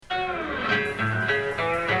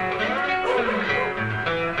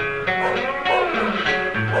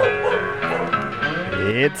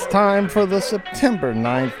It's time for the September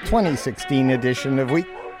 9th, 2016 edition of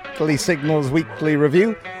Weekly Signals Weekly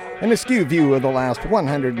Review, an askew view of the last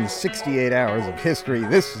 168 hours of history.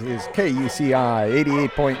 This is KUCI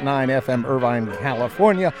 88.9 FM, Irvine,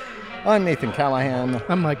 California. I'm Nathan Callahan.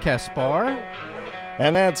 I'm Mike Kaspar.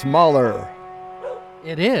 And that's Mahler.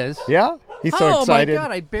 It is? Yeah? He's so excited. Oh my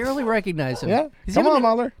God, I barely recognize him. Yeah? Come on,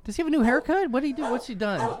 Mahler. Does he have a new haircut? What did he do? What's he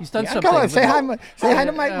done? He's done something. Come on, say hi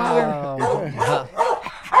to Mike Mahler.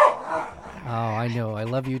 Oh, I know. I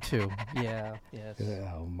love you too. Yeah, yes.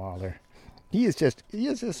 Oh, Mahler. He is just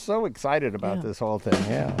so excited about this whole thing,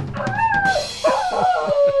 yeah.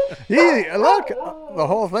 Look, the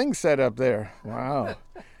whole thing's set up there. Wow.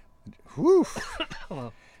 Whew.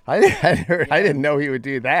 I didn't know he would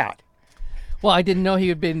do that. Well, I didn't know he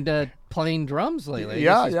had been playing drums lately.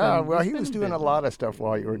 Yeah. Well, he was doing a lot of stuff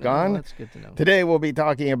while you were gone. That's good to know. Today we'll be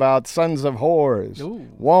talking about Sons of Whores, Ooh.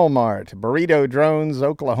 Walmart, burrito drones,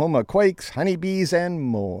 Oklahoma quakes, honeybees, and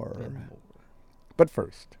more. But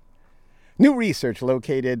first, new research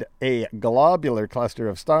located a globular cluster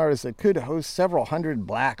of stars that could host several hundred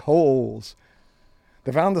black holes.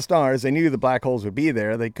 They found the stars. They knew the black holes would be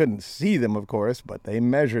there. They couldn't see them, of course, but they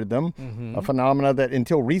measured them. Mm-hmm. A phenomena that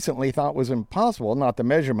until recently thought was impossible, not the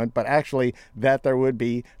measurement, but actually that there would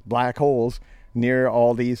be black holes near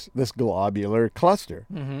all this globular cluster.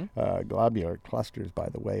 Mm-hmm. Globular clusters, by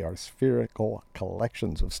the way, are spherical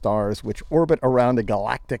collections of stars which orbit around a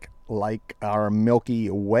galactic like our Milky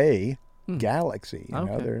Way galaxy. You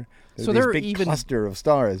know, there's this big cluster of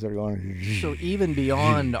stars that are going. So even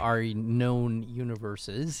beyond our known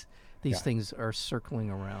universes, these things are circling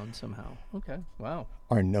around somehow. Okay, wow.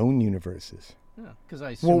 Our known universes. Yeah, because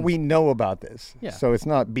I assume. Well, we know about this, so it's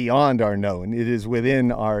not beyond our known. It is within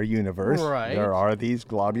our universe. Right. There are these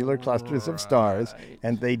globular clusters of stars,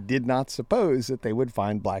 and they did not suppose that they would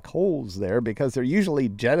find black holes there because they're usually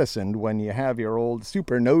jettisoned when you have your old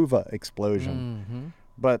supernova explosion. Mm-hmm.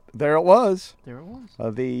 But there it was.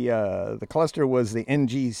 The cluster was the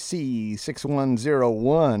NGC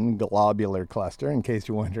 6101 globular cluster, in case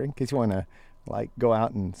you're wondering, in case you want to go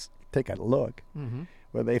out and take a look. Mm-hmm.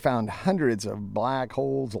 Where they found hundreds of black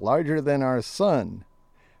holes larger than our sun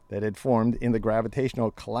that had formed in the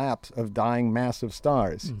gravitational collapse of dying massive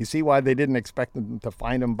stars. Mm. You see why they didn't expect them to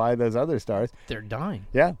find them by those other stars? They're dying.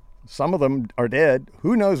 Yeah. Some of them are dead.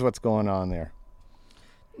 Who knows what's going on there?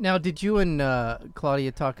 Now, did you and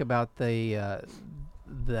Claudia talk about that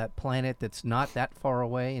planet that's not that far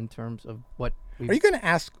away in terms of what? Are you going to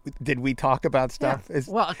ask? Did we talk about stuff? Yeah.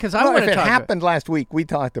 Well, because I want to talk. If it happened last week, we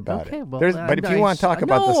talked about it. Well, but if you want to talk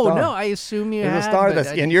about the star, no, I assume you have. The star,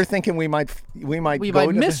 and you're thinking we might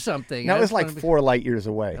miss something. No, it was like 4 light years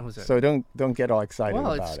away. So don't get all excited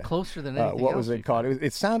about it. Well, it's closer than anything what else was it called?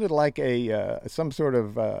 It sounded like some sort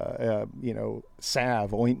of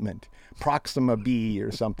salve ointment, Proxima B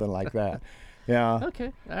or something like that. Yeah.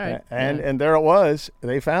 Okay. All right. And there it was.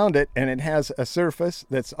 They found it, and it has a surface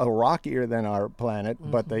that's rockier than our planet,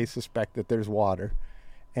 but they suspect that there's water,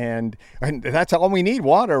 and that's all we need: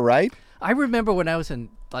 water, right? I remember when I was in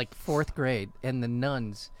 4th grade, and the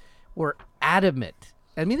nuns were adamant.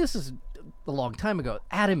 I mean, this is a long time ago.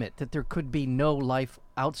 Adamant that there could be no life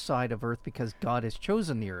outside of Earth because God has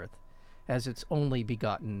chosen the Earth as its only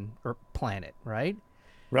begotten planet, right?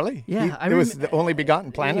 Really? Yeah. It was the only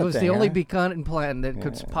begotten planet. It was the only begotten planet that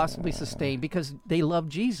could possibly sustain, because they loved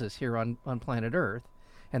Jesus here on planet Earth,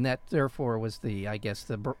 and that therefore was the measure.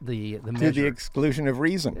 To the exclusion of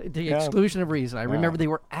reason. Exclusion of reason. I remember they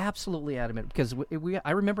were absolutely adamant, because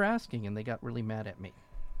I remember asking, and they got really mad at me.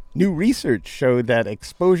 New research showed that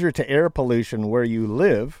exposure to air pollution where you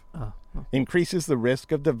live increases the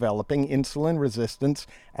risk of developing insulin resistance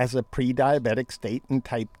as a pre-diabetic state and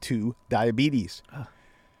type 2 diabetes.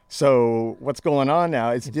 So what's going on now,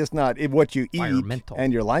 it's just not what you eat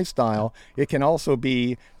and your lifestyle. It can also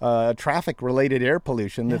be traffic-related air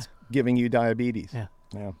pollution that's giving you diabetes.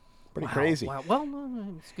 Yeah. Pretty crazy. Wow.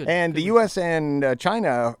 Well, it's good. And the U.S. and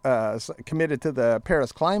China committed to the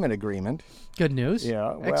Paris Climate Agreement. Good news.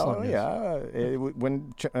 Yeah. Excellent news.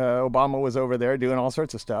 When Obama was over there doing all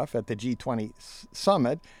sorts of stuff at the G20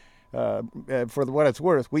 summit, for what it's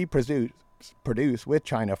worth, we produce with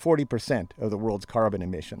China 40% of the world's carbon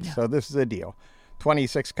emissions. Yeah. So this is a deal.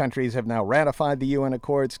 26 countries have now ratified the UN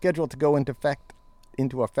Accord, scheduled to go into effect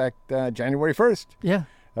January 1st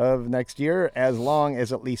of next year, as long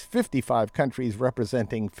as at least 55 countries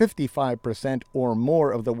representing 55% or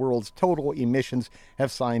more of the world's total emissions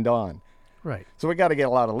have signed on. Right. So we got to get a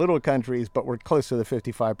lot of little countries, but we're close to the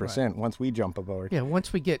 55% once we jump aboard. Yeah,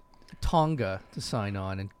 once we get Tonga to sign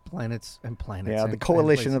on, and planets. Yeah, and the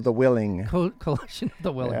coalition of the willing. Coalition of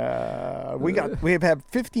the willing. We have had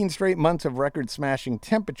 15 straight months of record-smashing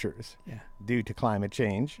temperatures Yeah. due to climate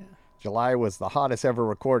change. Yeah. July was the hottest ever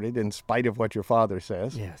recorded, in spite of what your father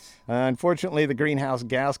says. Yes. Unfortunately, the greenhouse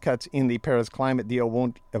gas cuts in the Paris climate deal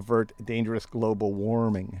won't avert dangerous global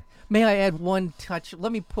warming. May I add one touch?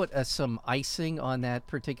 Let me put some icing on that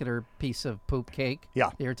particular piece of poop cake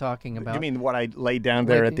Yeah. you're talking about. You mean what I laid down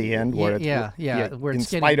there at the end? Where where in it's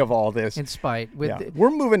spite of all this. In spite. We're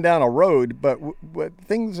moving down a road, but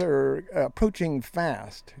things are approaching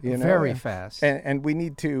fast. Very fast. And we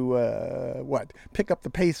need to, pick up the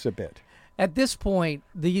pace a bit. At this point,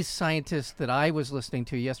 these scientists that I was listening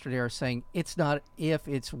to yesterday are saying it's not if,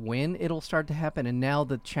 it's when it'll start to happen. And now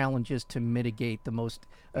the challenge is to mitigate the most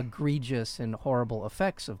egregious and horrible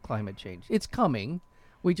effects of climate change. It's coming.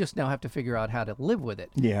 We just now have to figure out how to live with it.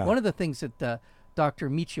 Yeah. One of the things that Dr.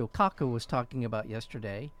 Michio Kaku was talking about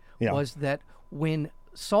yesterday was that when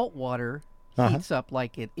salt water heats up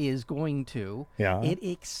like it is going to, it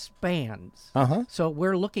expands. So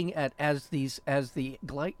we're looking at as the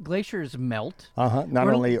glaciers melt. Not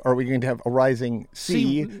only are we going to have a rising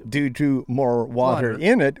sea due to more water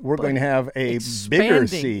in it, we're going to have a bigger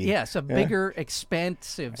sea. Yes, a bigger,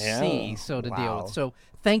 expansive sea, so to deal with. So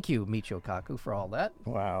thank you, Michio Kaku, for all that.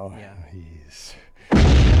 Wow. Yeah.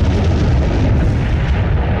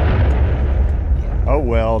 Oh,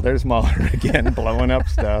 well, there's Mahler again blowing up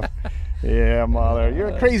stuff. Yeah, Mahler. You're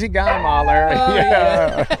a crazy guy, Mahler.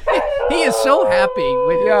 He is so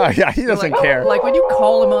happy. He doesn't care. Like when you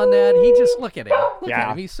call him on that, he just look at him. Look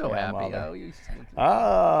at him. He's so happy.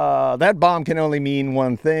 That bomb can only mean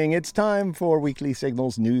one thing. It's time for Weekly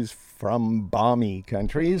Signals news from balmy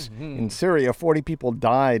countries. In Syria, 40 people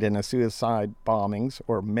died in a suicide bombings,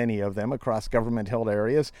 or many of them, across government-held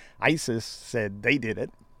areas. ISIS said they did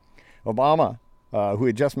it. Obama, who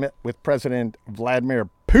had just met with President Vladimir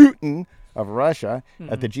Putin of Russia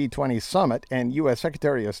at the G20 summit, and U.S.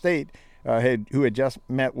 Secretary of State, who had just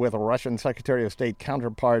met with a Russian Secretary of State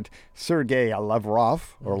counterpart Sergei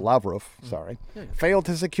Lavrov, failed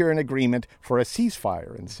to secure an agreement for a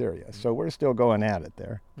ceasefire in Syria. So we're still going at it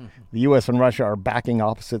there. The U.S. and Russia are backing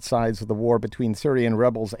opposite sides of the war between Syrian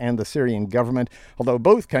rebels and the Syrian government, although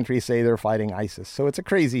both countries say they're fighting ISIS. So it's a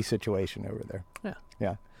crazy situation over there.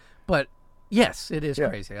 Yeah. But yes, it is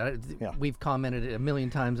crazy. We've commented a million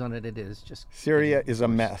times on it. It is just... Syria is a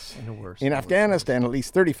mess. In Afghanistan, at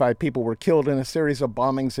least 35 people were killed in a series of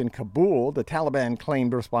bombings in Kabul. The Taliban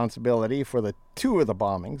claimed responsibility for two of the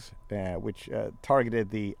bombings, which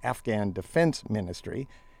targeted the Afghan Defense Ministry.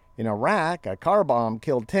 In Iraq, a car bomb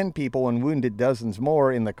killed 10 people and wounded dozens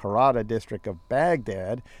more in the Karada district of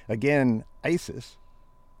Baghdad. Again, ISIS.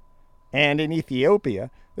 And in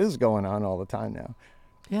Ethiopia, this is going on all the time now.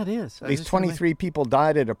 Yeah, it is. At least 23 people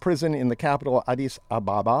died at a prison in the capital Addis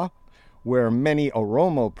Ababa, where many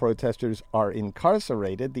Oromo protesters are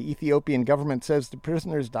incarcerated. The Ethiopian government says the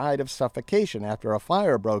prisoners died of suffocation after a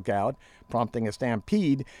fire broke out, prompting a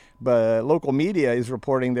stampede. But local media is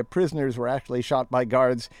reporting that prisoners were actually shot by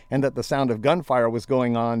guards and that the sound of gunfire was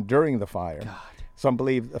going on during the fire. God. Some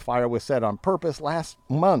believe the fire was set on purpose. Last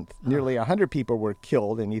month, nearly 100 people were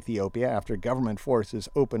killed in Ethiopia after government forces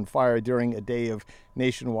opened fire during a day of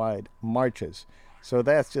nationwide marches. So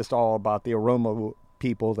that's just all about the Oromo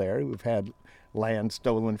people there who've had land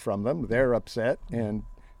stolen from them. They're upset, and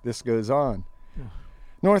this goes on.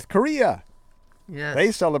 North Korea. Yes.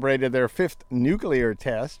 They celebrated their 5th nuclear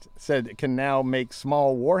test, said it can now make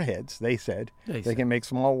small warheads, they said. They can make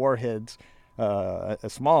small warheads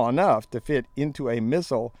small enough to fit into a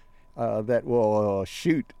missile that will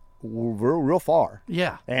shoot real far.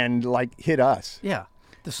 Yeah. And, hit us. Yeah.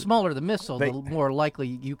 The smaller the missile, the more likely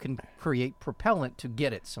you can create propellant to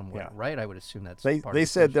get it somewhere, right? I would assume that's part of They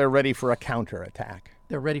said they're ready for a counterattack.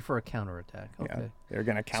 They're ready for a counterattack. Okay. Yeah, they're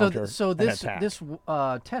going to counter So this an attack. this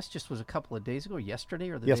test just was a couple of days ago,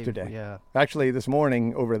 yesterday or the Yesterday. day before? Yeah. Actually, this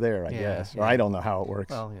morning over there, I guess. Or I don't know how it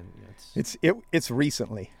works. Well, It's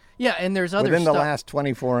recently. Yeah, and there's other within stuff. the last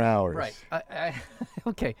 24 hours. Right.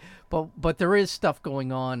 Okay, but there is stuff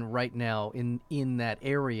going on right now in that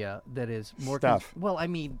area that is more Stuff.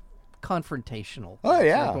 confrontational. Oh,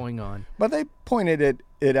 yeah. Going on. But they pointed it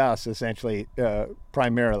at us essentially,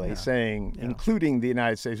 primarily, saying, including the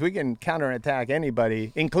United States, we can counterattack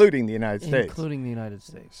anybody, including the United States. Including the United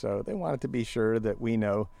States. So they wanted to be sure that we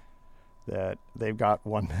know that they've got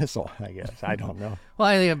one missile, I guess. I don't know. Well,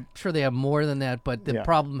 I'm sure they have more than that, but the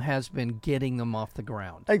problem has been getting them off the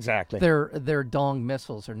ground. Exactly. Their Dong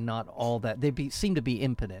missiles are not all that. They seem to be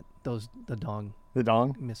impotent, the Dong The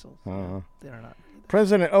Dong? missiles. Uh-huh. They're not.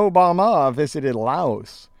 President Obama visited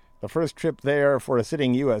Laos The first trip there for a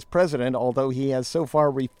sitting U.S. president, although he has so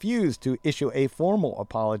far refused to issue a formal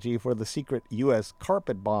apology for the secret U.S.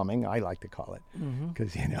 carpet bombing, I like to call it,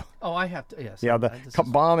 because, Oh, I have to. Yes. yeah, the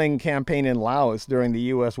bombing campaign in Laos during the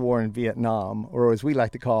U.S. war in Vietnam, or as we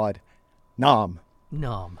like to call it, Nam.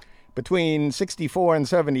 Nom. Between 64 and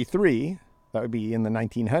 73, that would be in the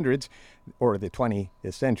 1900s, or the 20th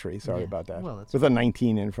century, sorry about that, Well, that's with a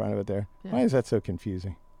 19 in front of it there. Yeah. Why is that so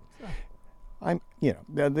confusing?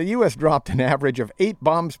 The U.S. dropped an average of 8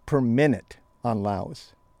 bombs per minute on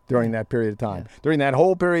Laos during that period of time. Yeah. During that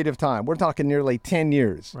whole period of time, we're talking nearly 10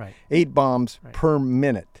 years. Right. 8 bombs per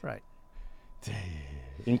minute, Right.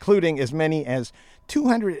 including as many as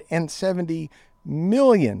 270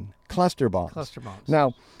 million cluster bombs. Cluster bombs.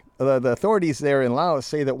 Now, the authorities there in Laos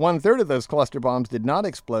say that 1/3 of those cluster bombs did not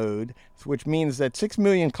explode, which means that 6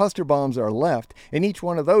 million cluster bombs are left, and each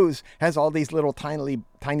one of those has all these little tiny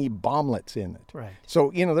bomblets in it. Right.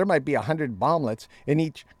 So, there might be 100 bomblets in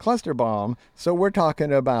each cluster bomb. So we're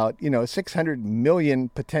talking about, 600 million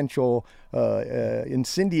potential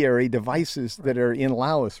incendiary devices that are in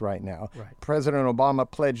Laos right now. Right. President Obama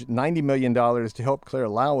pledged $90 million to help clear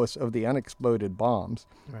Laos of the unexploded bombs.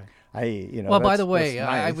 Right. Well, by the way, that's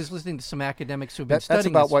I nice. was listening to some academics who've been That's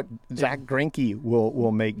studying about this. what Zach Greinke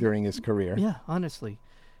will make during his career. Yeah, honestly,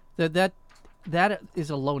 that is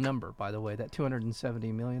a low number. By the way, that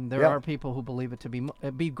 270 million. There Yeah. are people who believe it to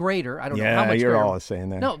be greater. I don't know Yeah, how much. you're greater. always saying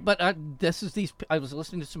that. No, but this is these. I was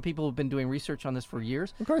listening to some people who've been doing research on this for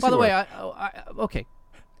years. Of course By you the way, were. okay.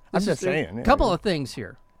 I'm This just is- saying, yeah, Couple yeah. of things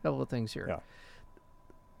here. Yeah.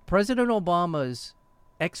 President Obama's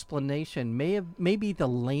explanation may be the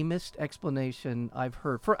lamest explanation I've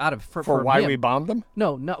heard for why him. we bombed them?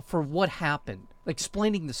 No, for what happened,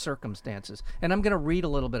 explaining the circumstances. And I'm going to read a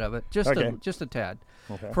little bit of it, just a tad.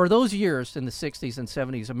 Okay. For those years in the 60s and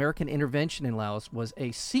 70s, American intervention in Laos was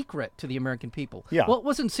a secret to the American people. Yeah. Well, it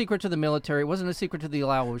wasn't secret to the military. It wasn't a secret to the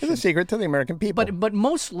Laotians. It's a secret to the American people. But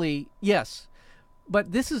mostly, yes.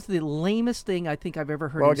 But this is the lamest thing I think I've ever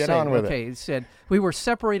heard Well, him get say. on with it. Okay, he said, we were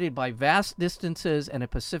separated by vast distances and a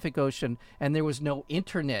Pacific Ocean, and there was no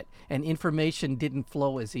internet, and information didn't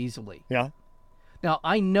flow as easily. Yeah. Now,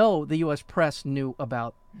 I know the U.S. press knew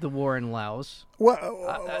about the war in Laos. Well,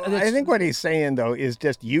 I think what he's saying, though, is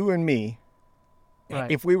just you and me. Right.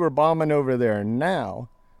 If we were bombing over there now,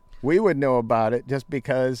 we would know about it just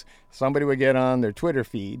because somebody would get on their Twitter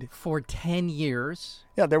feed. For 10 years.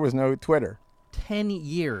 Yeah, there was no Twitter. 10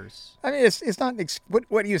 years. I mean, it's not.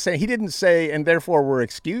 What do you say? He didn't say, and therefore we're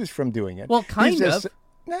excused from doing it. Well, kind He's just- of.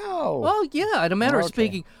 No. Well, yeah, in a matter of Okay.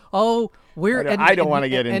 speaking, we're... I don't wanna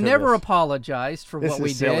get into And never this. apologized for This what is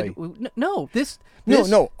we silly. did. No, this...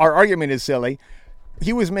 No. Our argument is silly.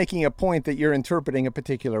 He was making a point that you're interpreting a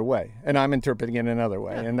particular way, and I'm interpreting it another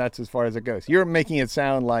way, and that's as far as it goes. You're making it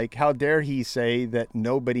sound like, how dare he say that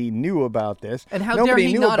nobody knew about this? And how Nobody dare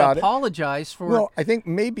he knew not about it. apologize for... Well, I think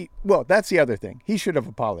that's the other thing. He should have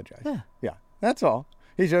apologized. Yeah, that's all.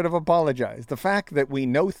 He should have apologized. The fact that we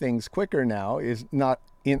know things quicker now is not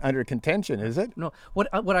under contention, is it? No, what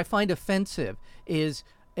I find offensive is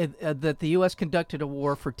that the U.S. conducted a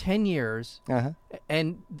war for 10 years,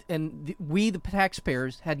 and we, the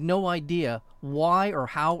taxpayers, had no idea why or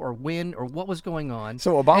how or when or what was going on.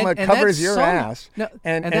 So Obama And covers that's your ass,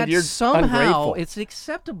 and that you're somehow ungrateful. it's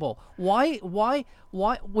acceptable. Why?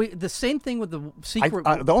 The same thing with the secret.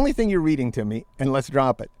 The only thing you're reading to me, and let's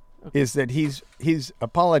drop it, is that he's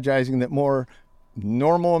apologizing that more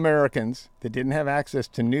normal Americans that didn't have access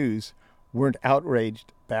to news weren't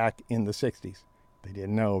outraged back in the 60s. They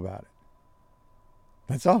didn't know about it.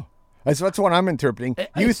 That's all. That's what I'm interpreting.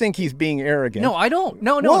 You think he's being arrogant. No, I don't.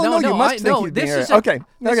 No. You must think he's being arrogant.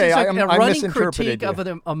 This is I a running misinterpreted critique you. of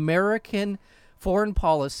an American foreign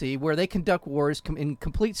policy where they conduct wars in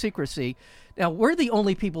complete secrecy. Now, we're the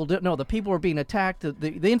only people that know. The people are being attacked.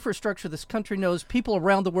 The infrastructure this country knows. People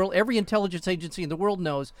around the world, every intelligence agency in the world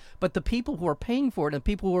knows. But the people who are paying for it and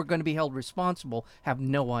people who are going to be held responsible have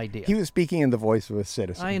no idea. He was speaking in the voice of a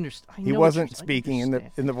citizen. I understand. He wasn't speaking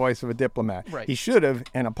in the voice of a diplomat. Right. He should have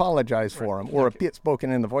and apologized for him, or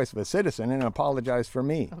spoken in the voice of a citizen and apologized for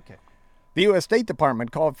me. Okay. The U.S. State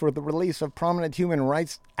Department called for the release of prominent human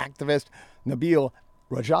rights activist Nabil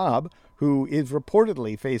Rajab, who is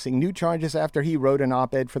reportedly facing new charges after he wrote an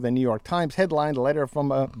op-ed for the New York Times headlined letter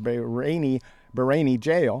from a Bahraini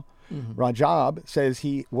jail. Rajab says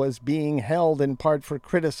he was being held in part for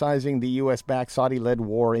criticizing the U.S.-backed Saudi-led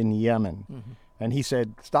war in Yemen. And he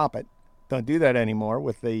said, stop it. Don't do that anymore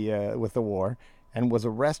with the war. And was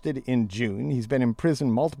arrested in June. He's been in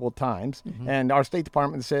prison multiple times. And our State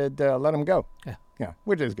Department said, let him go. Yeah,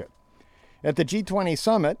 which is good. At the G20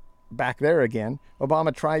 summit, back there again,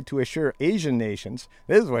 Obama tried to assure Asian nations,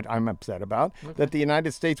 this is what I'm upset about, that the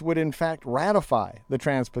United States would in fact ratify the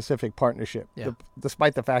Trans-Pacific Partnership,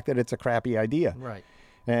 despite the fact that it's a crappy idea. Right.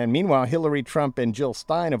 And meanwhile, Hillary, Trump, and Jill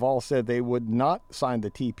Stein have all said they would not sign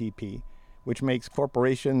the TPP, which makes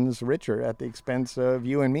corporations richer at the expense of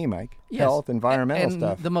you and me, Mike. Yes. Health, environmental and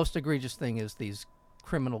stuff. The most egregious thing is these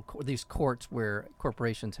these courts where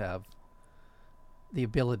corporations have the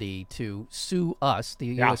ability to sue us, the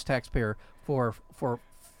U.S. taxpayer, for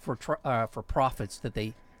profits that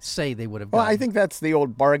they say they would have done. Well, I think that's the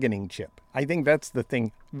old bargaining chip. I think that's the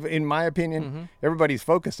thing. In my opinion, everybody's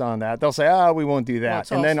focused on that. They'll say, we won't do that.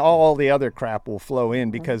 Well, then all the other crap will flow in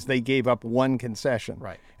because they gave up one concession.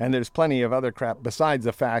 Right. And there's plenty of other crap besides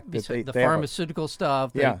the fact that the they have pharmaceutical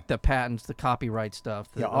stuff, the patents, the copyright stuff.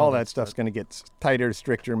 all that stuff's going to get tighter,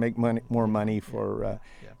 stricter, make more money for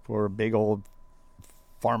big old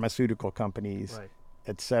pharmaceutical companies. Right.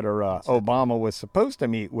 Etc. Obama was supposed to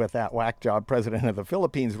meet with that whack job president of the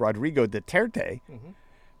Philippines, Rodrigo Duterte,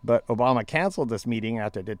 but Obama canceled this meeting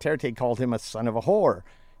after Duterte called him a son of a whore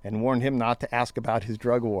and warned him not to ask about his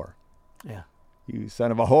drug war. Yeah. You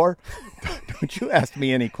son of a whore, don't you ask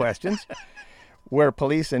me any questions. Where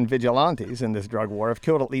police and vigilantes in this drug war have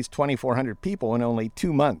killed at least 2,400 people in only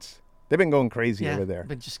 2 months. They've been going crazy over there.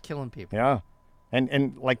 Been just killing people. Yeah,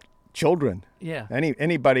 and like children. Yeah.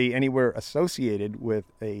 Anybody anywhere associated with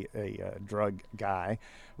a drug guy.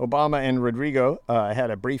 Obama and Rodrigo had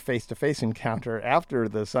a brief face-to-face encounter after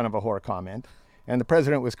the son of a whore comment, and the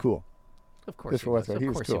president was cool. Of course he was. He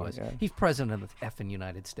was cool. Yeah. He's president of the effing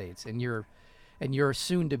United States, and you're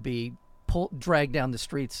soon to be dragged down the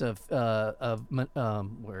streets of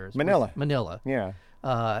Manila. Manila. Yeah.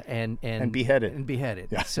 And beheaded.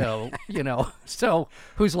 Yeah. So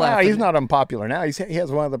who's laughing? He's not unpopular now. He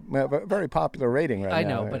has one of the very popular rating right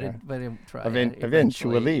now. I know,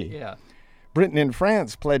 Eventually. Yeah. Britain and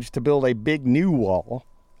France pledged to build a big new wall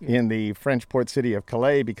in the French port city of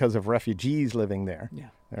Calais because of refugees living there. Yeah.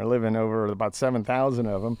 They're living over about 7,000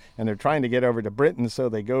 of them, and they're trying to get over to Britain, so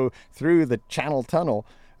they go through the Channel Tunnel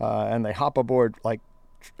and they hop aboard like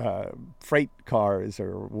freight cars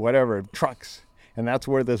or whatever, trucks. And that's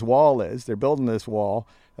where this wall is. They're building this wall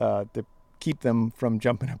to keep them from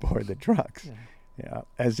jumping aboard the trucks,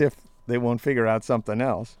 as if they won't figure out something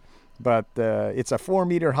else. But it's a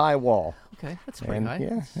 4-meter high wall. Okay, that's pretty high.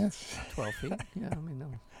 Yeah, that's 12 feet. Yeah, I mean, no.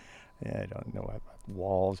 Yeah, I don't know about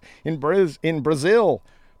walls. In Brazil,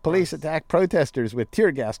 police attacked protesters with tear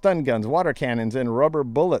gas, stun guns, water cannons, and rubber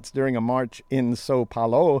bullets during a march in São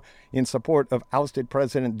Paulo in support of ousted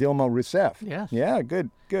President Dilma Rousseff. Yes. Yeah, good.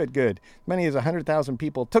 Many as 100,000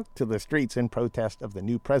 people took to the streets in protest of the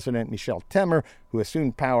new president, Michel Temer, who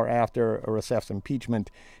assumed power after Rousseff's impeachment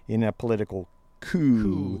in a political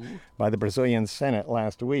coup by the Brazilian Senate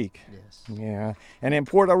last week. Yes. Yeah. And in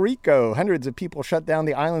Puerto Rico, hundreds of people shut down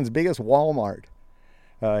the island's biggest Walmart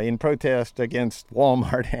in protest against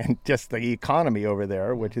Walmart and just the economy over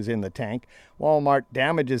there, which is in the tank. Walmart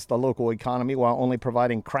damages the local economy while only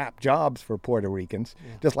providing crap jobs for Puerto Ricans,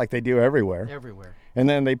 just like they do everywhere. And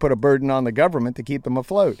then they put a burden on the government to keep them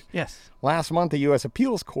afloat. Yes. Last month, the U.S.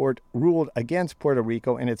 Appeals Court ruled against Puerto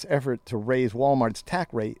Rico in its effort to raise Walmart's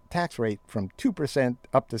tax rate from 2%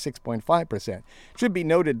 up to 6.5%. It should be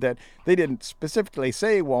noted that they didn't specifically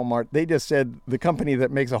say Walmart. They just said the company that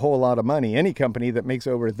makes a whole lot of money, any company that makes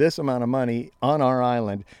over this amount of money on our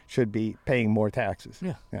island should be paying more taxes.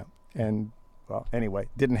 Yeah. And, well, anyway,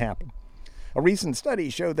 didn't happen. A recent study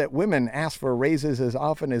showed that women ask for raises as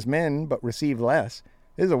often as men but receive less.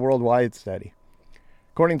 This is a worldwide study.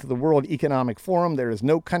 According to the World Economic Forum, there is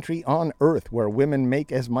no country on earth where women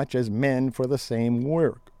make as much as men for the same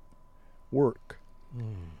work.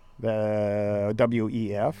 The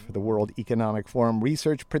WEF, the World Economic Forum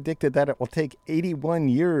research predicted that it will take 81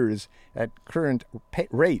 years at current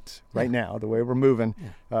rates right now, the way we're moving,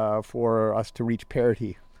 for us to reach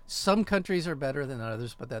parity. Some countries are better than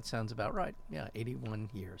others, but that sounds about right. Yeah, 81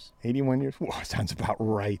 years. 81 years? Whoa, sounds about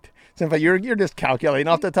right. Sounds like you're just calculating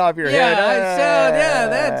off the top of your head.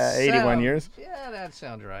 That's 81 years? Yeah, that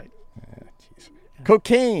sounds right.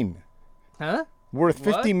 Cocaine. Huh? Worth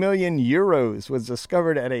 50 million euros was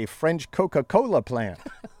discovered at a French Coca-Cola plant.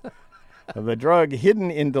 The drug,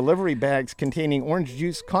 hidden in delivery bags containing orange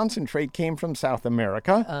juice concentrate, came from South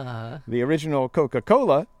America. The original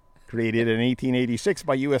Coca-Cola, created in 1886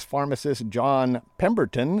 by U.S. pharmacist John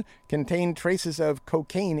Pemberton, contained traces of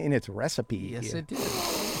cocaine in its recipe. Yes, it did.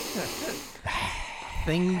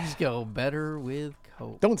 Things go better with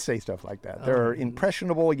Coke. Don't say stuff like that. There are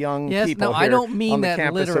impressionable young yes, people no, here I don't mean on the that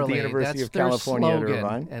campus literally. of the University That's of California at slogan.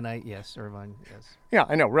 Irvine. And Irvine, yes. Yeah,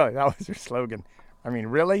 I know, really. That was their slogan. I mean,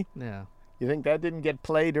 really? Yeah. You think that didn't get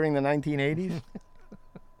play during the 1980s?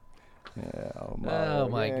 Oh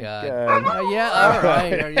my God. God. All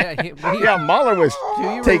right. Yeah, Mahler was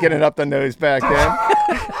taking it up the nose back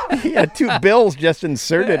then. He had 2 bills just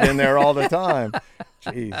inserted in there all the time.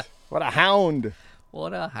 Jeez, what a hound.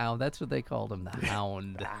 What a hound. That's what they called him, the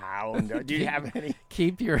hound. Hound. Do you have any?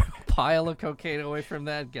 Keep your pile of cocaine away from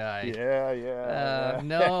that guy. Yeah.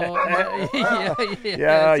 No.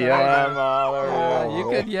 Yeah,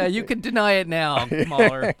 Mahler. You can deny it now,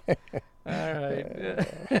 Mahler. All right.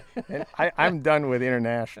 And I'm done with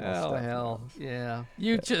international Oh, stuff. hell. Yeah.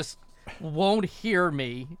 You just won't hear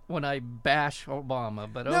me when I bash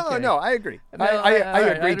Obama, but okay. No, I agree. No, I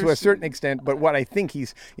agree I to a certain extent, but what I think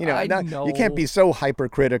he's, I you can't be so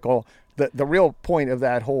hypercritical. The real point of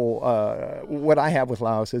that whole, what I have with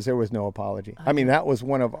Laos is there was no apology. I mean, that was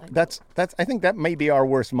one of, I think that may be our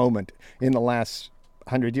worst moment in the last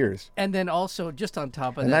 100 years. And then also, just on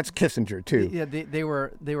top of And that, that's Kissinger, too. Yeah, they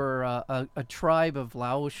were a tribe of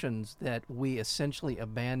Laotians that we essentially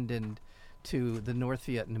abandoned to the North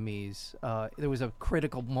Vietnamese. There was a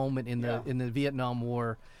critical moment in the Vietnam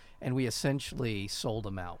War, and we essentially sold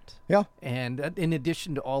them out. Yeah. And in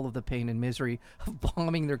addition to all of the pain and misery of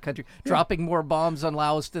bombing their country, dropping more bombs on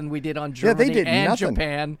Laos than we did on Germany they did and nothing.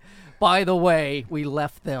 Japan. By the way, we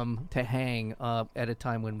left them to hang at a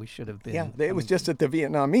time when we should have been. Yeah, it was just that the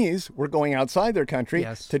Vietnamese were going outside their country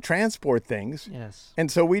Yes. to transport things. Yes. And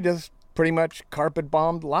so we just pretty much carpet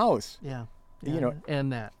bombed Laos. Yeah. You know,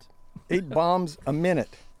 and that. 8 bombs a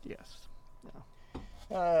minute. Yes.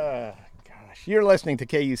 Gosh. You're listening to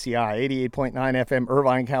KUCI 88.9 FM,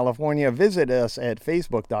 Irvine, California. Visit us at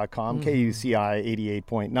facebook.com, KUCI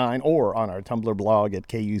 88.9, or on our Tumblr blog at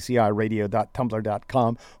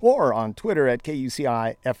kuciradio.tumblr.com, or on Twitter at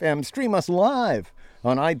KUCI FM. Stream us live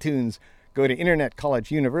on iTunes. Go to Internet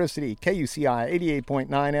College University, KUCI 88.9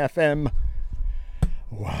 FM.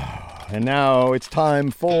 Wow. And now it's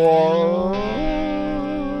time for...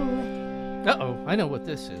 Uh-oh, I know what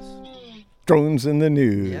this is. Drones in the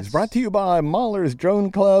News. Yes. Brought to you by Mahler's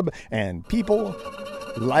Drone Club and people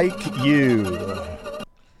like you.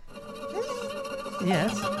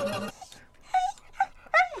 Yes.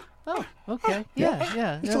 Oh, okay.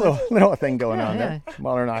 Yeah. Just a little thing going on yeah. there.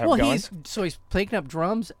 Mahler and I have Well, going. he's picking up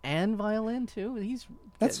drums and violin too. He's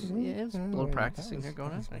That's a little practicing there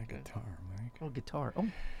going on. That's my guitar, Mike. Oh, guitar. Oh,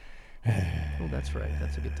 that's right.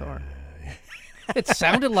 That's a guitar. It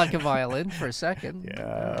sounded like a violin for a second.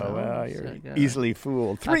 Yeah, well, it's you're like, easily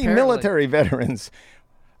fooled. 3 apparently. military veterans,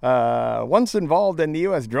 once involved in the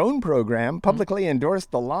U.S. drone program, publicly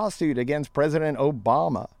endorsed the lawsuit against President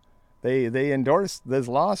Obama. They endorsed this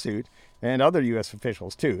lawsuit, and other U.S.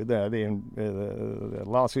 officials, too. The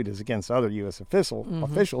lawsuit is against other U.S.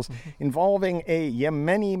 officials involving a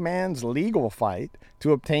Yemeni man's legal fight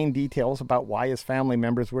to obtain details about why his family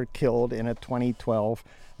members were killed in a 2012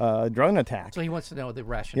 drone attack. So he wants to know the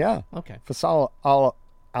rationale. Yeah. Okay. Faisal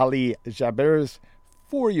Ali Jaber's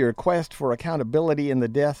 4-year quest for accountability in the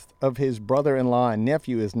death of his brother-in-law and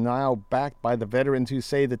nephew is now backed by the veterans who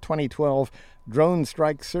say the 2012 drone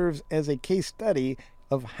strike serves as a case study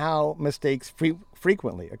of how mistakes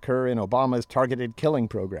frequently occur in Obama's targeted killing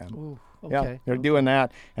program. Ooh, Yeah, okay. they're doing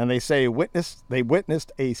that, and they say they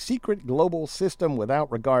witnessed a secret global system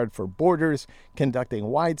without regard for borders, conducting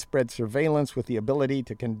widespread surveillance with the ability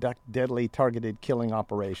to conduct deadly targeted killing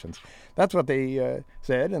operations. That's what they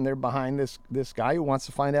said, and they're behind this guy who wants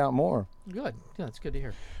to find out more. Good. Yeah, that's good to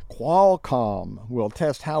hear. Qualcomm will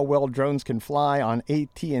test how well drones can fly on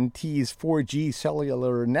AT&T's 4G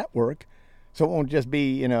cellular network. So it won't just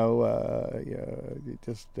be, your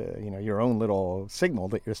own little signal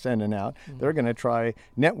that you're sending out. They're going to try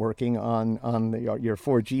networking on your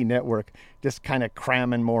 4G network, just kind of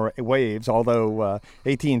cramming more waves, although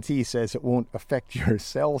AT&T says it won't affect your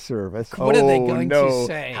cell service. What are they going to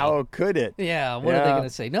say? How could it? Yeah, what are they going to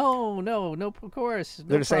say? No, of course. No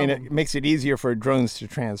They're saying problem. it makes it easier for drones to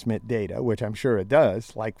transmit data, which I'm sure it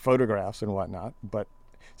does, like photographs and whatnot. But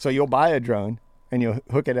so you'll buy a drone, and you'll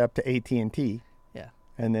hook it up to AT&T, Yeah.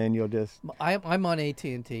 and then you'll just... I'm on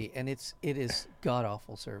AT&T, and it is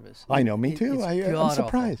god-awful service. I know, me too. It's I'm god-awful.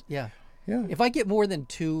 surprised. Yeah. Yeah. If I get more than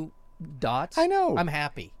 2 dots, I know. I'm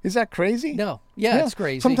happy. Is that crazy? No. Yeah, it's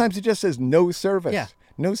crazy. Sometimes it just says no service. Yeah.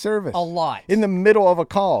 No service. A lot. In the middle of a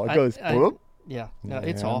call, it goes, whoop. Yeah. No,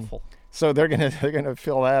 it's Yeah. awful. So they're gonna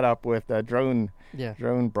fill that up with drone Yeah.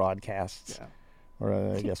 broadcasts, Yeah. or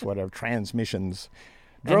I guess whatever transmissions.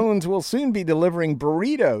 Drones will soon be delivering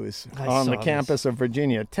burritos I on the saw campus of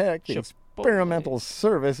Virginia Tech. The experimental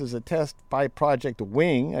service is a test by Project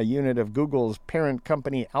Wing, a unit of Google's parent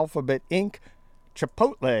company Alphabet Inc.,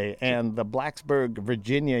 Chipotle and the Blacksburg,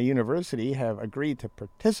 Virginia University have agreed to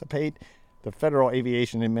participate. The Federal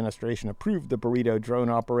Aviation Administration approved the burrito drone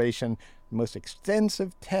operation, the most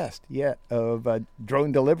extensive test yet of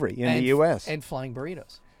drone delivery in the U.S. And flying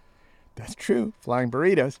burritos. That's true. Flying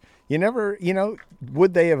burritos. You never,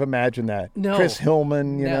 would they have imagined that? No. Chris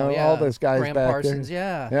Hillman, all those guys Graham back Parsons,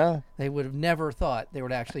 there. Yeah. They would have never thought there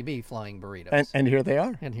would actually be flying burritos. And here they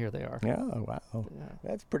are. And here they are. Yeah, wow. Yeah.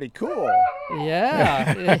 That's pretty cool.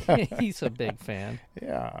 Yeah. He's a big fan.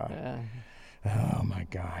 Yeah. Oh, my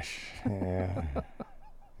gosh. Yeah.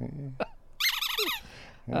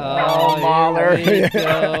 Oh, Mahler. Here we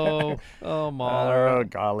go. Oh, Mahler. Oh,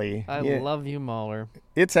 golly. I love you, Mahler.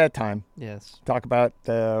 It's that time. Yes. Talk about,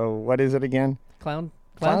 what is it again? Clown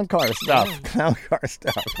car stuff. Yeah. Clown car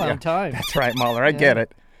stuff. Clown time. That's right, Mahler. I get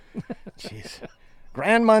it. Jeez.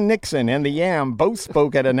 Grandma Nixon and the Yam both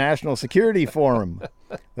spoke at a national security forum.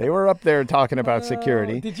 They were up there talking about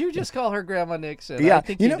security. Did you just call her Grandma Nixon? Yeah, I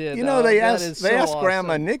think you did. They asked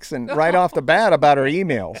Grandma Nixon right off the bat about her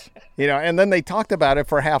emails. And then they talked about it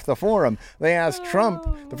for half the forum. They asked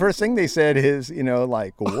Trump. The first thing they said is,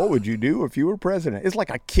 like, well, what would you do if you were president? It's like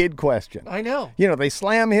a kid question. I know. They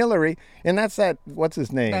slam Hillary, and that's that. What's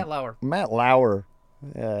his name? Matt Lauer. Matt Lauer.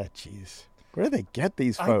 Jeez. Where do they get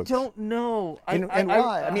these folks? I don't know. And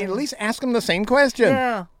why? I mean, at least ask them the same question.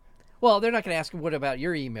 Yeah. Well, they're not going to ask him, what about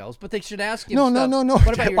your emails? But they should ask him No.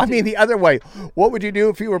 What about your I mean, the other way. What would you do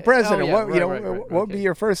if you were president? yeah. What would be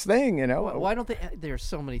your first thing, Why don't they? There's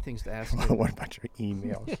so many things to ask him. What about your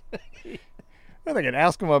emails? Well, they could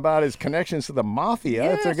ask him about his connections to the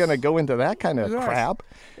mafia if they're going to go into that kind of crap.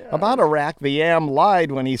 Yeah. About Iraq, the Yam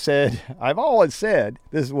lied when he said, I've always said,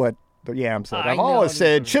 this is what the Yam said, I've always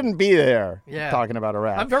said shouldn't be there, talking about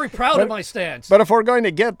Iraq. I'm very proud of my stance. But if we're going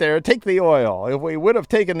to get there, take the oil. If we would have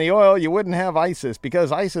taken the oil, you wouldn't have ISIS,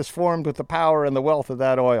 because ISIS formed with the power and the wealth of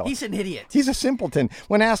that oil. He's an idiot. He's a simpleton.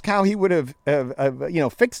 When asked how he would have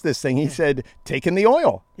fixed this thing, he said, taken the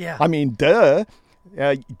oil. Yeah. I mean, duh.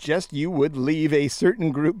 You would leave a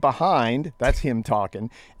certain group behind, that's him talking,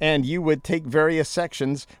 and you would take various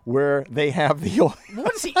sections where they have the oil.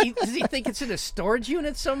 What does he think it's in a storage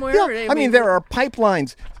unit somewhere? Yeah, I mean, there are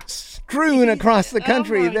pipelines strewn across the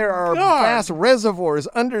country. There are vast reservoirs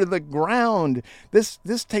under the ground. This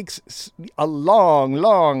takes a long,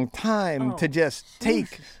 long time to just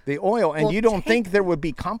take the oil, and you don't think there would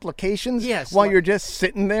be complications while you're just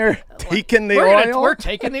sitting there taking the oil? We're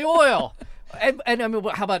taking the oil. And I mean,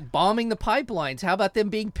 how about bombing the pipelines? How about them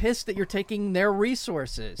being pissed that you're taking their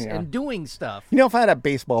resources and doing stuff? If I had a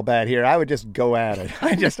baseball bat here, I would just go at it.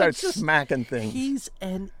 I'd just start smacking things. He's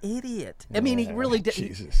an idiot. I mean, he really did.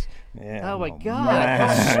 Jesus. Yeah, oh, my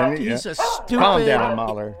God. He's a stupid. Calm down,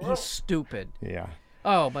 Mahler. He's stupid. Yeah.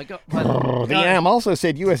 Oh, my God. The Yam also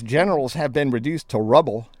said U.S. generals have been reduced to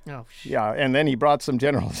rubble. Oh, shit. Yeah, and then he brought some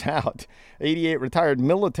generals out. 88 retired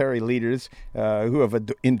military leaders who have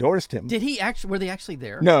endorsed him. Did he actually? Were they actually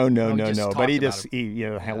there? No. But he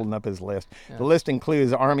holding up his list. Yeah. The list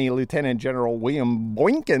includes Army Lieutenant General William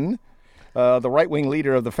Boykin, the right-wing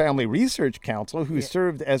leader of the Family Research Council, who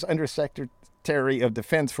served as Undersecretary of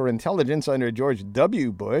Defense for Intelligence under George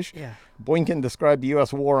W. Bush. Yeah. Boykin described the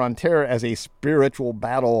U.S. war on terror as a spiritual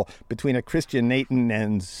battle between a Christian Satan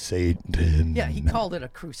and Satan. Yeah, he called it a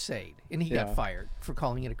crusade, and he got fired for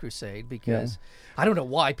calling it a crusade because I don't know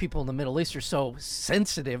why people in the Middle East are so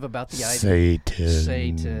sensitive about the idea.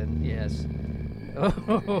 Satan, yes.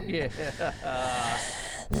 Oh, yeah.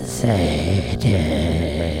 Satan.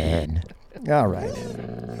 All right.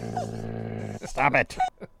 Stop it.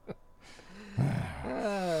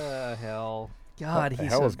 Hell. God, what the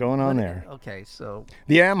hell is going on there? Okay, so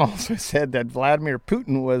the Yam also said that Vladimir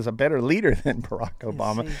Putin was a better leader than Barack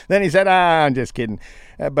Obama. Then he said, I'm just kidding.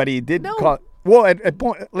 But he did call... Well, at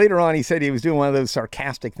point, later on, he said he was doing one of those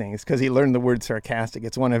sarcastic things because he learned the word sarcastic.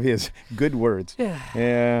 It's one of his good words.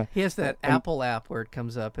 Yeah. He has that Apple app where it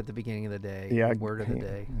comes up at the beginning of the day. Yeah. Word of the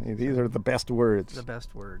day. These are the best words. The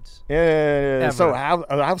best words. Yeah. So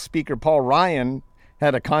House Speaker Paul Ryan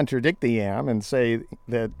had to contradict the Yam and say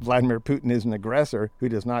that Vladimir Putin is an aggressor who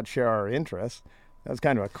does not share our interests. That's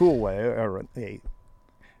kind of a cool way, or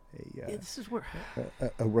this is where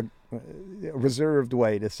a reserved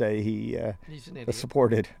way to say he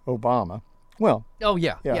supported Obama. Well,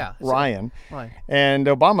 Ryan. And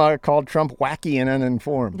Obama called Trump wacky and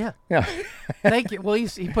uninformed. Yeah. Thank you. Well,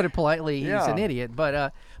 he put it politely. He's an idiot.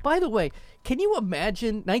 But by the way, can you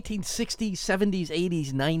imagine 1960s, 70s,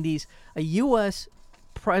 80s, 90s, a U.S.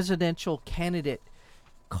 presidential candidate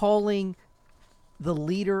calling the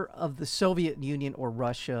leader of the Soviet Union or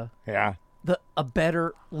Russia a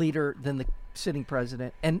better leader than the sitting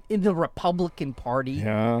president and in the Republican Party.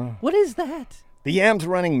 Yeah. What is that? The Yams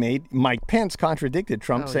running mate, Mike Pence, contradicted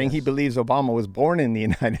Trump, saying he believes Obama was born in the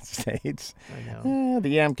United States. I know. The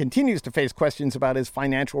Yam continues to face questions about his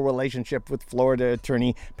financial relationship with Florida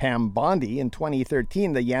attorney Pam Bondi. In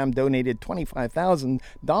 2013, the Yam donated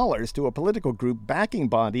 $25,000 to a political group backing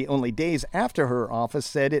Bondi only days after her office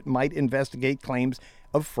said it might investigate claims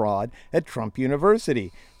of fraud at Trump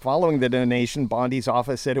University. Following the donation, Bondi's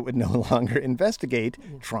office said it would no longer investigate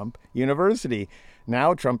Trump University.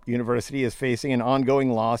 Now, Trump University is facing an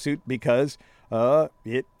ongoing lawsuit because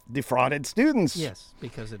it defrauded students. Yes,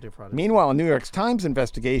 because it defrauded. Meanwhile, a New York Times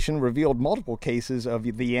investigation revealed multiple cases of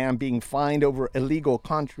the Yam being fined over illegal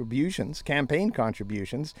contributions, campaign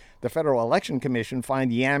contributions. The Federal Election Commission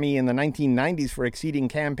fined Yammy in the 1990s for exceeding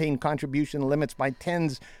campaign contribution limits by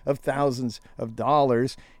tens of thousands of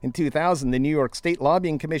dollars. In 2000, the New York State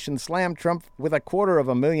Lobbying Commission slammed Trump with a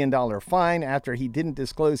 $250,000 fine after he didn't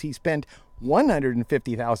disclose he spent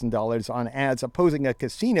 $150,000 on ads opposing a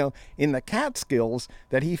casino in the Catskills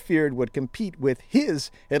that he feared would compete with his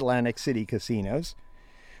Atlantic City casinos.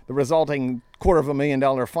 The resulting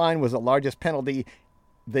 $250,000 fine was the largest penalty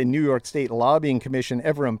the New York State Lobbying Commission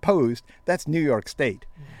ever imposed. That's New York State.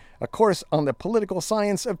 A course on the political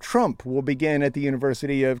science of Trump will begin at the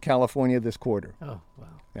University of California this quarter. Oh, wow.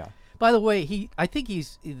 Yeah. By the way, I think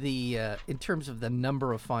he's the in terms of the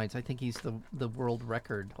number of fines, I think he's the world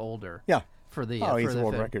record holder. Yeah. For the he's the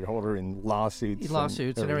world record holder in lawsuits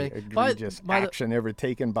and everything. Egregious action ever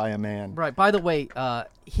taken by a man. Right. By the way,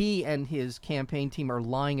 he and his campaign team are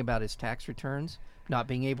lying about his tax returns, not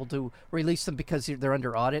being able to release them because they're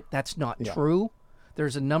under audit. That's not true.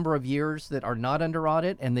 There's a number of years that are not under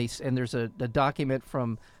audit, and there's a document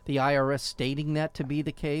from the IRS stating that to be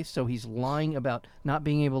the case. So he's lying about not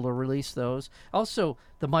being able to release those. Also,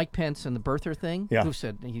 the Mike Pence and the birther thing. Yeah. Who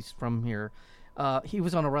said he's from here? He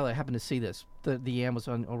was on O'Reilly. I happened to see this. The Yam was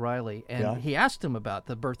on O'Reilly, and he asked him about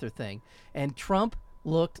the birther thing. And Trump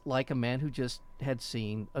looked like a man who just had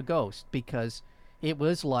seen a ghost, because it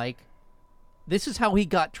was like, this is how he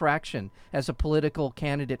got traction as a political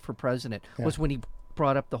candidate for president, was when he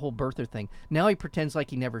brought up the whole birther thing. Now he pretends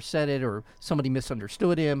like he never said it, or somebody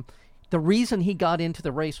misunderstood him. The reason he got into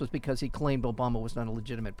the race was because he claimed Obama was not a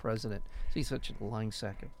legitimate president. So he's such a lying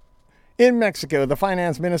sack. In Mexico, the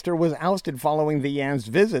finance minister was ousted following the Yam's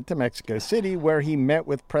visit to Mexico City, where he met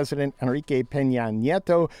with President Enrique Peña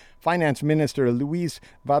Nieto. Finance Minister Luis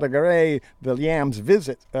Videgaray, the Yam's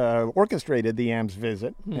visit, orchestrated the Yam's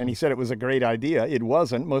visit, and he said it was a great idea. It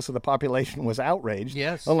wasn't. Most of the population was outraged.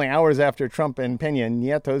 Yes. Only hours after Trump and Peña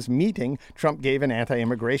Nieto's meeting, Trump gave an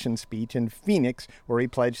anti-immigration speech in Phoenix, where he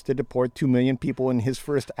pledged to deport 2 million people in his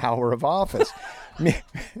first hour of office.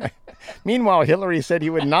 Meanwhile, Hillary said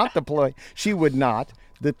she would not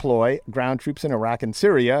deploy ground troops in Iraq and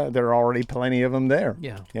Syria. There are already plenty of them there.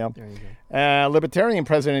 Yeah. Yeah. There you go. Libertarian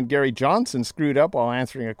President Gary Johnson screwed up while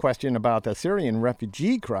answering a question about the Syrian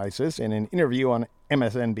refugee crisis. In an interview on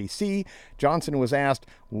MSNBC, Johnson was asked,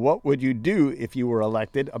 "What would you do if you were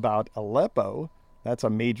elected?" about Aleppo. That's a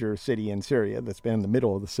major city in Syria that's been in the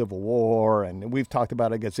middle of the civil war, and we've talked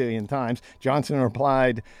about it a gazillion times. Johnson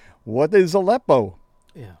replied, "What is Aleppo?"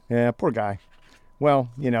 Yeah, poor guy. Well,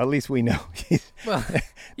 at least we know. Well,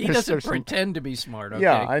 he doesn't pretend to be smart, okay?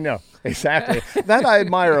 Yeah, I know. Exactly. That I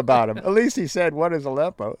admire about him. At least he said, "What is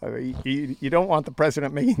Aleppo?" You don't want the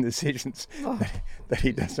president making decisions that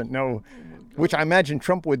he doesn't know, which I imagine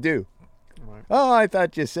Trump would do. Right. Oh, I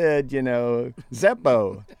thought you said,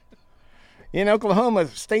 Zeppo. In Oklahoma,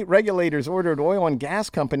 state regulators ordered oil and gas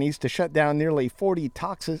companies to shut down nearly 40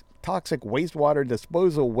 toxic wastewater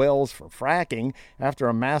disposal wells for fracking after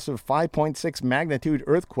a massive 5.6 magnitude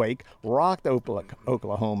earthquake rocked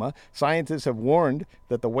Oklahoma. Scientists have warned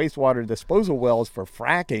that the wastewater disposal wells for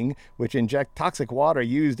fracking, which inject toxic water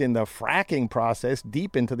used in the fracking process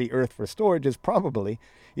deep into the earth for storage,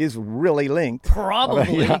 is really linked.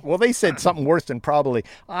 Probably. Yeah. Well, they said something worse than probably.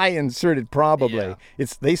 I inserted probably. Yeah.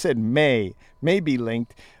 They said may be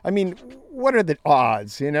linked. I mean, what are the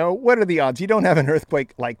odds? What are the odds? You don't have an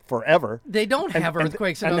earthquake like forever. They don't have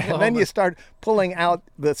earthquakes in Oklahoma. And then you start pulling out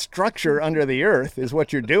the structure under the earth is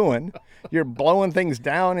what you're doing. You're blowing things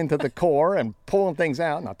down into the core and pulling things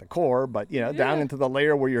out, not the core, but down into the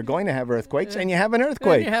layer where you're going to have earthquakes, and you have an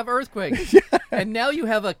earthquake. And you have earthquakes. And now you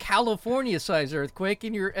have a California-sized earthquake,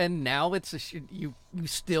 and now it's you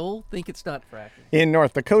still think it's not fracking. In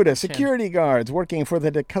North Dakota, security guards working for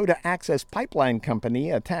the Dakota Access Pipeline Company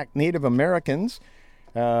attacked Native Americans.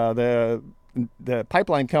 The the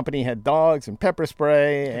pipeline company had dogs and pepper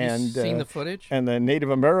spray, Have and you seen the footage? and the Native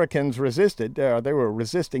Americans resisted. They were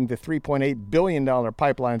resisting the $3.8 billion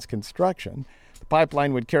pipeline's construction. The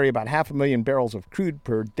pipeline would carry about 500,000 barrels of crude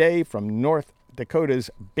per day from North Dakota's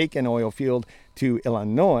Bacon oil field to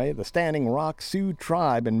Illinois. The Standing Rock Sioux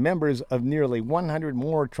tribe and members of nearly 100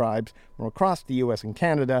 more tribes from across the U.S. and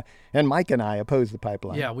Canada, and Mike and I oppose the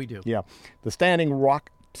pipeline. Yeah, we do. Yeah. The Standing Rock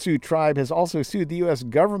Sioux tribe has also sued the U.S.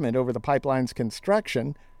 government over the pipeline's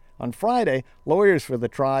construction. On Friday, lawyers for the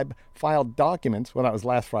tribe filed documents, well, that was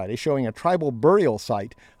last Friday, showing a tribal burial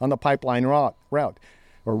site on the pipeline route.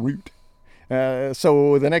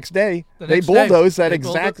 So the next day, they bulldozed that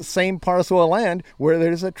exact same parcel of land where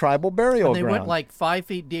there's a tribal burial And they ground. went like 5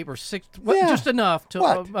 feet deep or 6, Yeah. just enough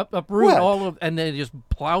to uproot all of, and they just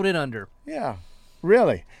plowed it under. Yeah,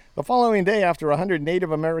 really. The following day, after 100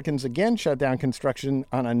 Native Americans again shut down construction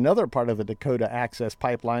on another part of the Dakota Access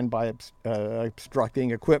Pipeline by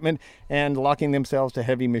obstructing equipment and locking themselves to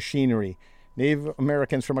heavy machinery. Native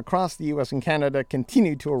Americans from across the U.S. and Canada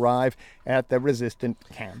continued to arrive at the resistant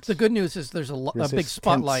camps. The good news is there's a big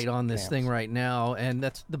spotlight on this thing right now, and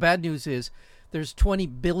that's the bad news is there's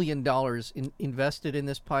 $20 billion invested in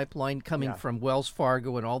this pipeline coming from Wells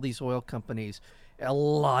Fargo and all these oil companies. A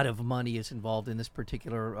lot of money is involved in this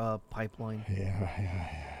particular pipeline.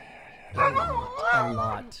 A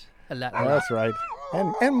lot. That's right.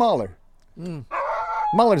 And Mueller.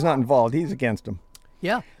 Mueller's not involved. He's against him.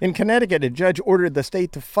 Yeah. In Connecticut, a judge ordered the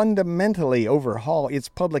state to fundamentally overhaul its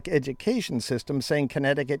public education system, saying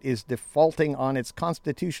Connecticut is defaulting on its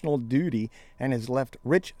constitutional duty and has left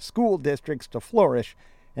rich school districts to flourish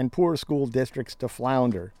and poor school districts to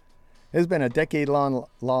flounder. There's been a decade-long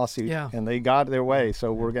lawsuit, and they got their way,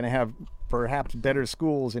 so we're going to have perhaps better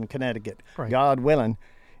schools in Connecticut, God willing.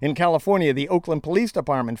 In California, the Oakland Police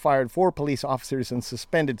Department fired 4 police officers and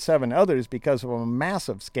suspended 7 others because of a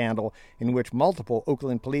massive scandal in which multiple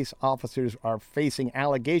Oakland police officers are facing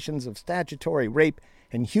allegations of statutory rape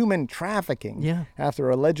and human trafficking after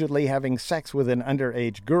allegedly having sex with an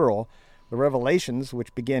underage girl. The revelations,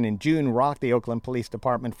 which began in June, rocked the Oakland Police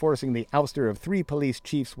Department, forcing the ouster of 3 police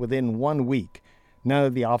chiefs within 1 week. None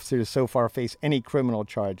of the officers so far face any criminal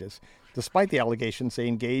charges, despite the allegations they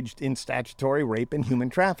engaged in statutory rape and human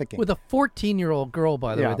trafficking. With a 14-year-old girl,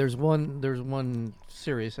 by the way, there's one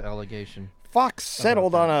serious allegation. Fox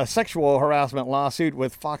settled on a sexual harassment lawsuit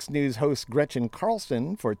with Fox News host Gretchen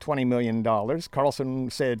Carlson for $20 million. Carlson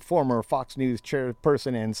said former Fox News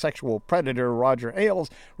chairperson and sexual predator Roger Ailes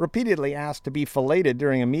repeatedly asked to be filleted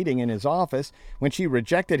during a meeting in his office. When she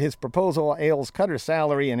rejected his proposal, Ailes cut her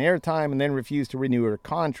salary and airtime and then refused to renew her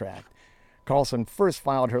contract. Carlson first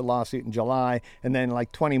filed her lawsuit in July, and then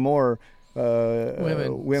like 20 more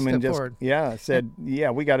women just forward. Said,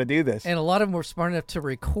 we got to do this. And a lot of them were smart enough to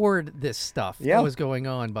record this stuff that was going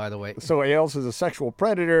on, by the way. So Ailes is a sexual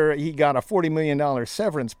predator. He got a $40 million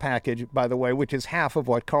severance package, by the way, which is half of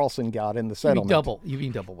what Carlson got in the settlement. You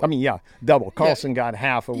mean double. I mean, double. Carlson got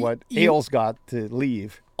half of what Ailes got to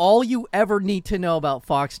leave. All you ever need to know about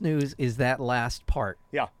Fox News is that last part.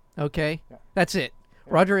 Yeah. Okay? Yeah. That's it.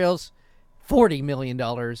 Yeah. Roger Ailes, $40 million.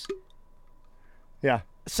 Yeah.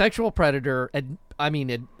 Sexual predator. I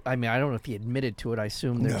mean, I don't know if he admitted to it. I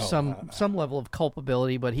assume there's some level of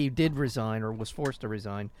culpability, but he did resign or was forced to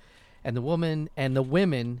resign. And the woman and the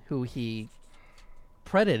women who he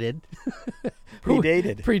predated,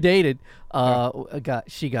 predated,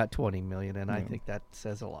 got 20 million, and I think that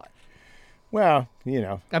says a lot. Well,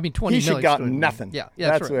 I mean, 20 he should have gotten nothing. Yeah,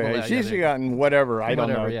 that's right. Well, she should have gotten whatever. I don't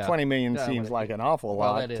know. Yeah. 20 million seems like an awful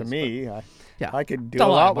lot to me. I could do a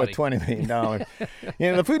lot with $20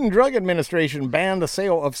 million. The Food and Drug Administration banned the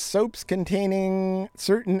sale of soaps containing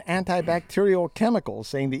certain antibacterial chemicals,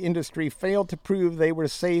 saying the industry failed to prove they were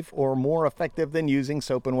safe or more effective than using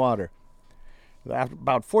soap and water.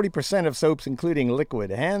 About 40% of soaps, including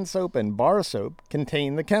liquid hand soap and bar soap,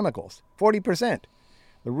 contain the chemicals. 40%.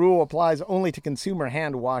 The rule applies only to consumer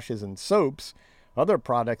hand washes and soaps. Other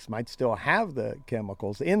products might still have the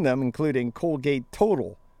chemicals in them, including Colgate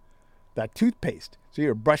Total, that toothpaste. So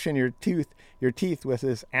you're brushing your teeth with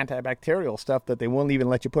this antibacterial stuff that they won't even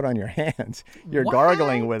let you put on your hands. You're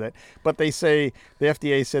gargling with it. But they say, the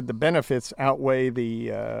FDA said the benefits outweigh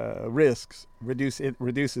the risks. It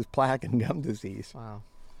reduces plaque and gum disease. Wow.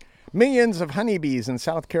 Millions of honeybees in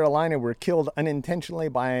South Carolina were killed unintentionally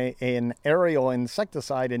by an aerial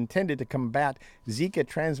insecticide intended to combat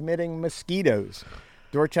Zika-transmitting mosquitoes.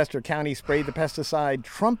 Dorchester County sprayed the pesticide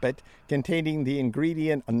Trumpet containing the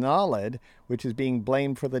ingredient anolid, which is being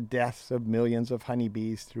blamed for the deaths of millions of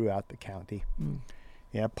honeybees throughout the county.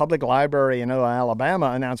 Public Library in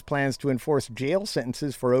Alabama announced plans to enforce jail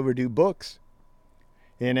sentences for overdue books.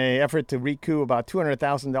 in an effort to recoup about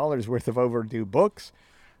 $200,000 worth of overdue books.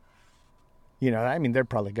 I mean, they're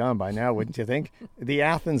probably gone by now, wouldn't you think? The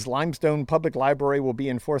Athens Limestone Public Library will be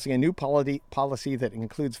enforcing a new policy that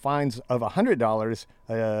includes fines of $100,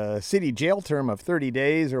 a city jail term of 30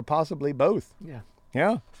 days, or possibly both. Yeah.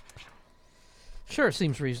 Yeah? Sure,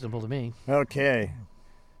 seems reasonable to me. Okay.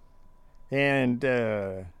 And,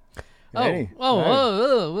 yeah.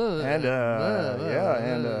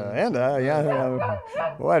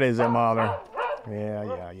 What is it, Mahler?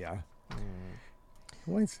 Yeah.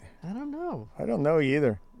 I don't know. I don't know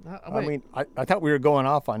either. I mean, I thought we were going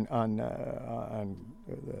off on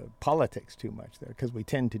politics too much there, because we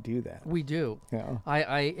tend to do that. We do. Yeah.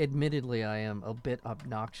 I admittedly I am a bit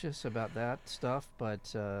obnoxious about that stuff,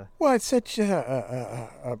 but well, it's such a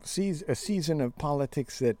season of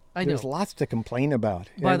politics that there's lots to complain about.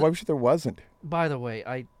 I wish there wasn't. By the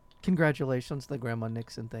way, congratulations the Grandma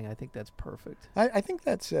Nixon thing. I think that's perfect. I think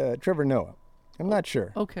that's Trevor Noah. I'm not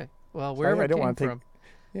sure. Okay. Well, wherever it came from.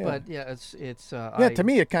 Yeah. But yeah, it's to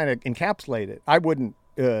me it kind of encapsulated it. I wouldn't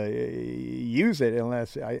use it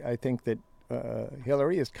unless I think that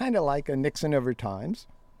Hillary is kind of like a Nixon of her times.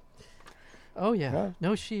 Oh yeah.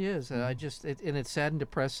 No, she is. And it's sad and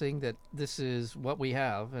depressing that this is what we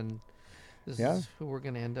have, and this is who we're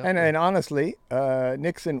going to end up. And honestly,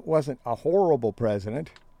 Nixon wasn't a horrible president.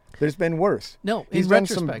 There's been worse. No, he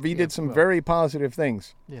did some very positive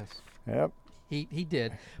things. Yes. Yep. He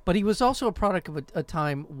did. But he was also a product of a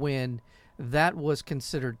time when that was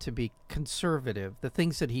considered to be conservative. The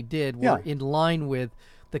things that he did were in line with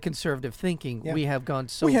the conservative thinking. We have gone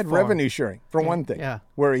so far. We had revenue sharing, for one thing,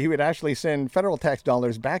 where he would actually send federal tax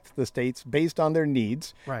dollars back to the states based on their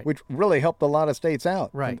needs, which really helped a lot of states out.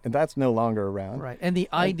 Right. And that's no longer around. Right. And the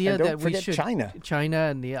idea that we should...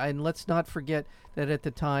 China, and let's not forget that at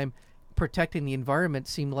the time, protecting the environment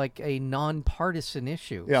seemed like a nonpartisan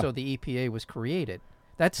issue. Yeah. So the EPA was created.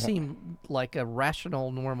 That seemed like a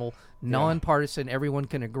rational, normal, nonpartisan, everyone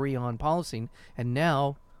can agree on policy. And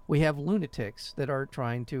now we have lunatics that are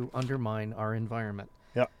trying to undermine our environment.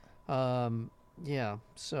 Yeah.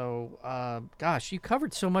 So, gosh, you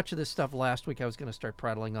covered so much of this stuff last week. I was going to start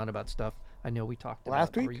prattling on about stuff I know we talked about.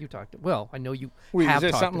 Last week? Or you talked. Well, I know you have talked. Is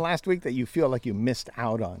there something last week that you feel like you missed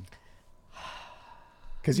out on?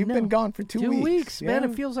 Because you've been gone for 2 weeks. 2 weeks, man.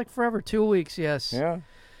 It feels like forever. 2 weeks, yes. Yeah.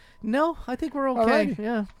 No, I think we're okay. Right.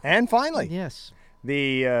 Yeah. And finally, yes,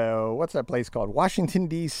 the what's that place called? Washington,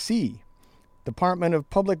 D.C. Department of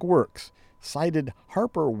Public Works cited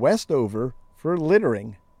Harper Westover for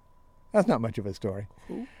littering. That's not much of a story.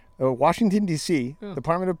 Washington, D.C.,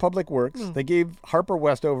 Department of Public Works, they gave Harper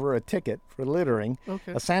Westover a ticket for littering.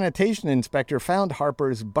 Okay. A sanitation inspector found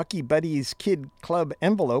Harper's Bucky Buddies Kid Club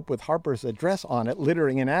envelope with Harper's address on it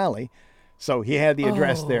littering an alley. So he had the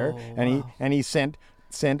address there, and he sent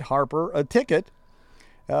Harper a ticket.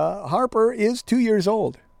 Harper is 2 years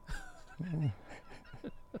old.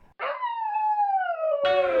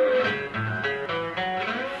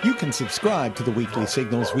 You can subscribe to the Weekly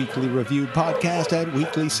Signals Weekly Review podcast at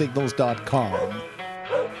weeklysignals.com.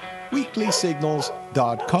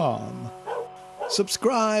 weeklysignals.com.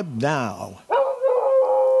 Subscribe now.